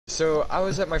So I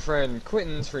was at my friend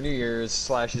Quentin's for New Year's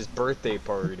 / his birthday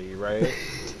party, right?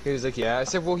 He was like, yeah. I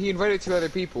said, well, he invited 2 other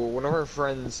people, one of our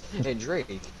friends and Drake.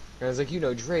 And I was like, you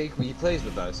know Drake, he plays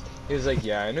with us. He was like,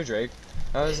 yeah, I know Drake.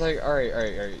 I was like,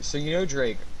 alright. So you know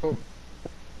Drake. Well,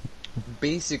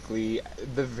 basically,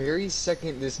 the very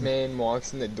second this man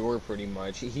walks in the door, pretty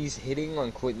much, he's hitting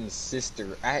on Quentin's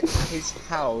sister at his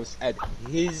house at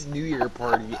his New Year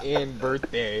party and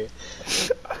birthday.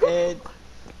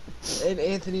 And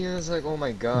Anthony was like, oh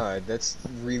my god, that's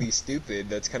really stupid,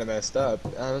 that's kind of messed up.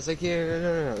 I was like, yeah,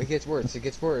 no, it gets worse. I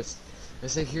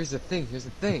was like, here's the thing.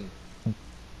 It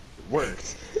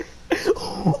worked.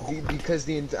 Because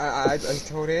I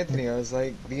told Anthony, I was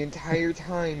like, the entire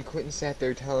time Quentin sat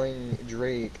there telling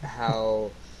Drake how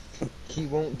he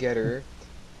won't get her,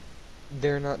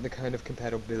 they're not the kind of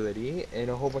compatibility,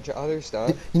 and a whole bunch of other stuff.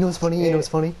 You know what's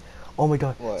funny? Oh my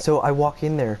god. What? So I walk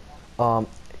in there,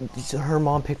 her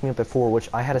mom picked me up at 4, which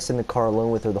I had to sit in the car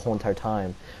alone with her the whole entire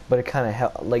time. But it kind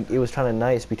of like, it was kind of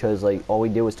nice because like all we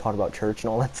did was talk about church and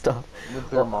all that stuff. With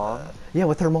their mom? Yeah,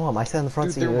 with her mom. I sat in the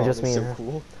front seat and it was just me and her.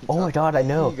 Cool. Oh my god, I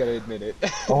know. You gotta admit it.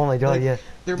 Oh my god, like, yeah.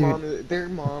 Their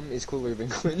mom is cooler than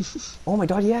Quentin. Oh my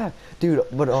god, yeah, dude.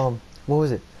 But what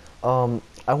was it?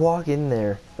 I walk in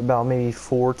there about maybe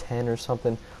 4:10 or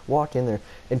something. Walk in there,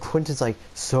 and Quentin's like,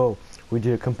 "So we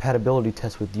did a compatibility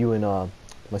test with you and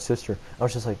my sister." I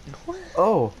was just like,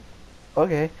 "Oh,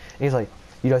 okay." And he's like,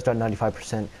 "You guys got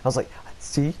 95%." I was like,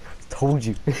 "See, told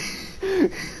you."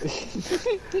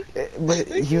 But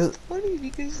he was funny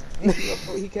because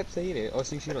he kept saying it. Oh,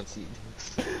 so you don't see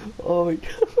it. Oh my god.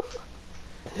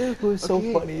 It was so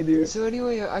funny, dude. So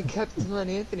anyway, I kept telling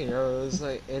Anthony, I was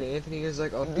like, and Anthony was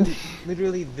like, oh, dude,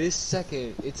 literally this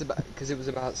second, it's about, because it was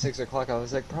about 6 o'clock, I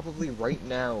was like, probably right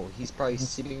now, he's probably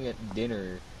sitting at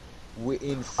dinner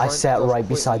in front I sat of right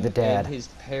beside the dad. and his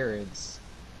parents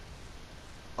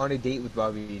on a date with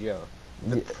Bobby Joe,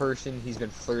 the person he's been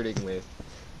flirting with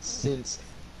since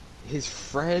his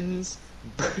friend's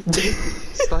birthday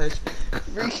 /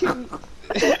 freaking...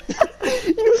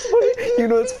 You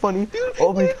know what's funny? Dude,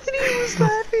 oh my Anthony was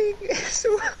laughing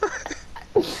so hard.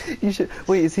 You should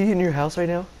wait. Is he in your house right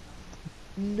now?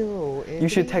 No. Anthony? You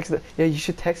should text. Yeah, you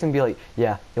should text and be like,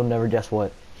 "Yeah, you'll never guess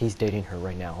what. He's dating her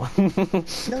right now."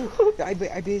 No, I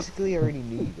basically already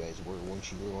knew you guys were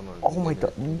once you were on. Oh my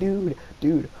god,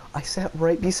 dude! I sat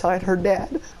right beside her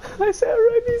dad. I sat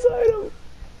right beside him.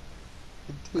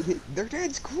 Dude, their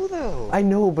dad's cool though. I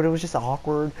know, but it was just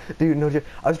awkward, dude. No,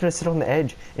 I was gonna sit on the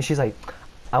edge, and she's like,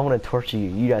 "I want to torture you.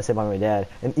 You gotta sit by my dad."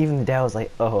 And even the dad was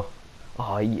like, "Oh,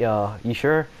 yeah, you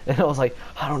sure?" And I was like,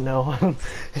 "I don't know."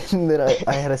 And then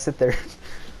I had to sit there.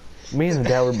 Me and the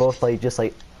dad were both like, just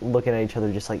like looking at each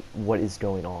other, just like, "What is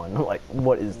going on? Like,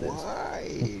 what is this?"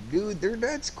 Why, dude? Their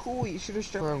dad's cool. You should have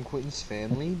stuck around Quentin's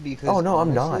family because oh no,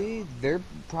 honestly, I'm not. They're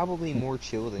probably more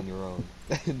chill than your own.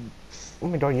 Oh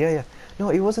my god, yeah. No,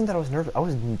 it wasn't that I was nervous. I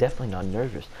was definitely not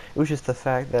nervous. It was just the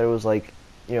fact that it was like,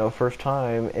 you know, first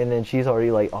time, and then she's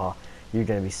already like, "Oh, you're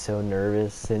gonna be so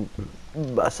nervous," and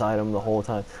beside him the whole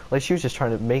time. Like, she was just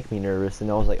trying to make me nervous, and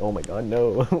I was like, "Oh my god,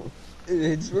 no."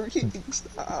 It's working.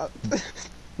 Stop.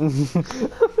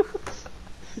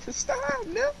 Stop.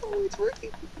 No, it's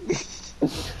working.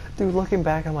 Dude, looking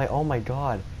back, I'm like, oh my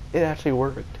god, it actually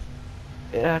worked.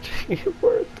 It actually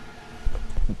worked.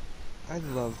 I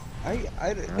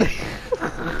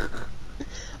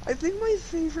think my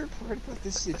favorite part about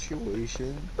this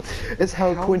situation is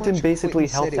how Quentin basically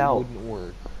helped out. Wouldn't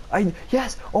work.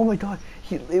 Yes. Oh my god.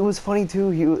 It was funny too.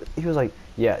 He was like,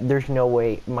 "Yeah, there's no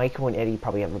way Michael and Eddie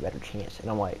probably have a better chance." And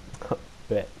I'm like,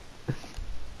 "Bet."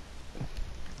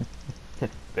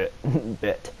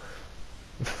 Bet.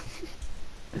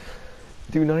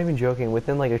 Dude, not even joking.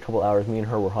 Within like a couple hours, me and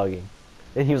her were hugging,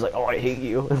 and he was like, "Oh, I hate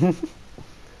you."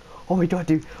 Oh my god,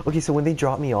 dude. Okay, so when they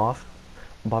dropped me off,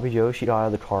 Bobby Joe, she got out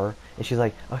of the car, and she's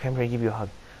like, "Okay, I'm gonna give you a hug."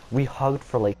 We hugged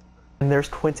for like, and there's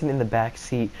Quentin in the back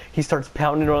seat. He starts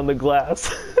pounding on the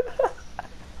glass. Oh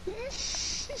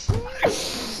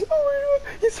my god,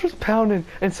 he starts pounding.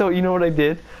 And so, you know what I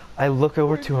did? I look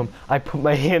over to him. I put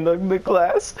my hand on the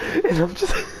glass, and I'm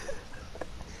just...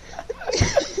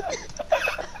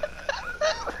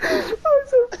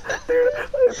 Dude,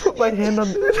 I put my hand on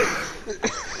the...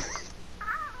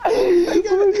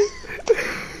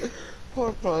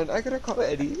 Hold on, I gotta call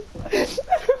Eddie. I'm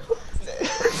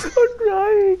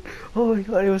crying. Oh my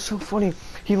god, it was so funny.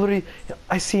 He literally,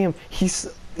 I see him, he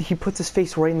puts his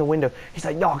face right in the window. He's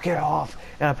like, "No, get off."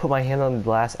 And I put my hand on the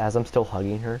glass as I'm still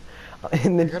hugging her.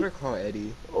 And then I gotta call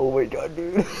Eddie. Oh my god,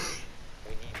 dude.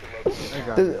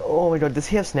 Oh my god, does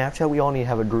he have Snapchat? We all need to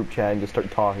have a group chat and just start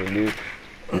talking, dude.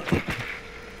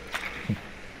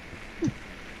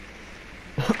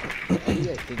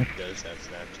 I think he does have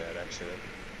Snapchat, actually.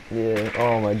 Yeah.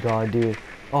 Oh my god, dude.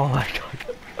 Oh my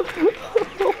god.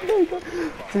 Oh my god.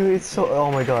 Dude, it's so.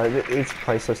 Oh my god. It's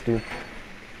priceless, dude.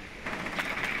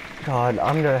 God,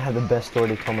 I'm gonna have the best story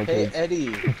to tell my Hey, kids.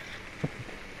 Eddie,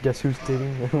 Guess who's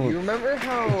dating? you remember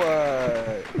how,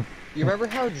 you remember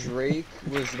how Drake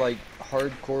was, like,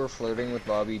 hardcore flirting with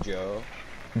Bobby Joe?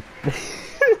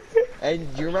 And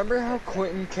you remember how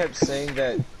Quentin kept saying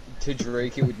that to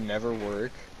Drake it would never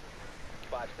work?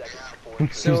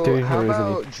 Who's So, dating how her, isn't he?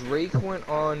 about Drake went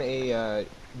on a,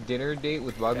 dinner date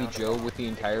with Bobby Joe with the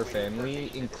entire family,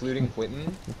 including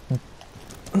Quentin?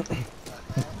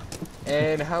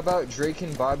 And how about Drake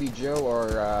and Bobby Joe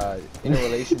are, in a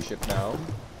relationship now?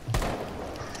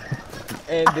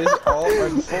 And this all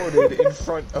unfolded in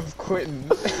front of Quentin.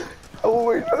 Oh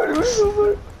my god, it was so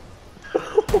funny.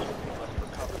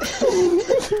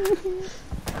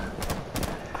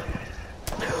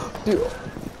 Dude.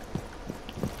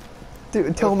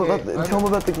 Dude, tell him about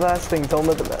the glass thing. Tell him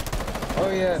about the glass. Oh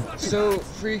yeah, so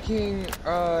freaking,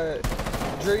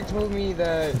 Drake told me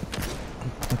that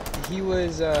he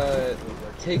was,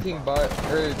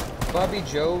 Bobby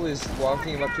Joe was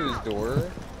walking him up to his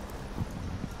door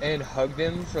and hugged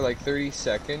him for like 30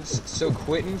 seconds, so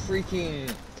Quentin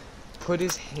freaking put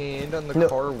his hand on the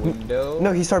car window.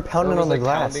 No, he started pounding on the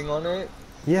glass. Pounding on it.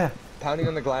 Yeah. Pounding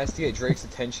on the glass to get Drake's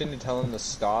attention, to tell him to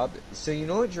stop. So you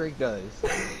know what Drake does?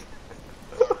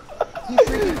 He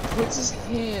freaking puts his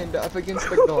hand up against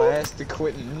the glass to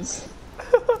Quentin's.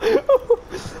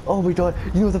 Oh my god,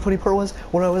 you know what the funny part was?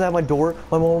 When I was at my door,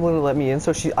 my mom wouldn't let me in,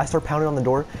 so I started pounding on the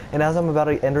door, and as I'm about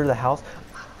to enter the house,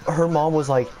 her mom was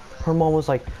like,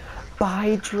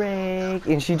 bye Drake,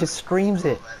 and she just screams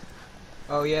it.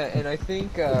 Oh yeah, and I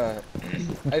think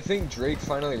Drake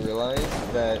finally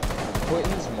realized that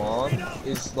Quentin's mom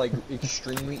is like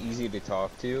extremely easy to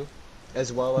talk to,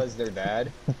 as well as their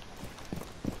dad.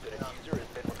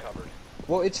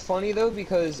 Well, it's funny though,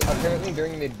 because apparently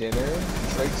during the dinner,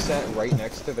 Drake sat right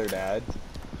next to their dad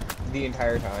the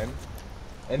entire time.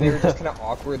 And they were just kind of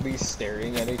awkwardly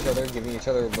staring at each other, giving each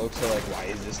other looks of like, why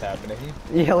is this happening?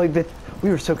 Yeah, like, we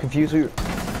were so confused. Alright,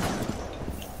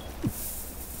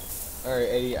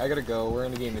 Eddie, I gotta go. We're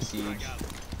in a game of Siege.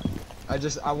 I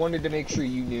wanted to make sure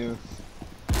you knew.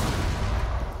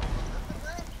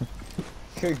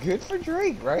 Good for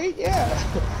Drake, right? Yeah.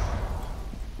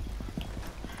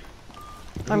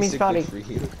 I mean, Scotty. For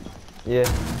you. Yeah.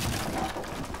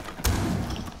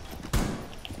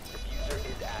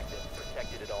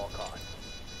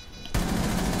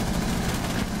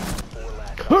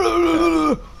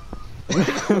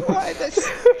 Why? That's...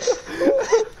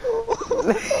 What was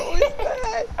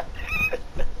that?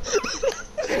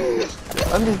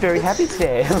 I'm just very happy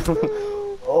today.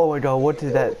 Oh my god, what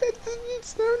did that? That didn't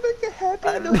sound like a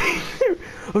happy noise. I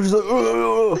was just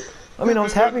like, I mean, I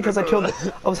was happy because I killed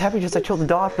the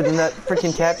dog, but then that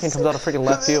freaking captain comes out of freaking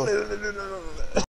left field.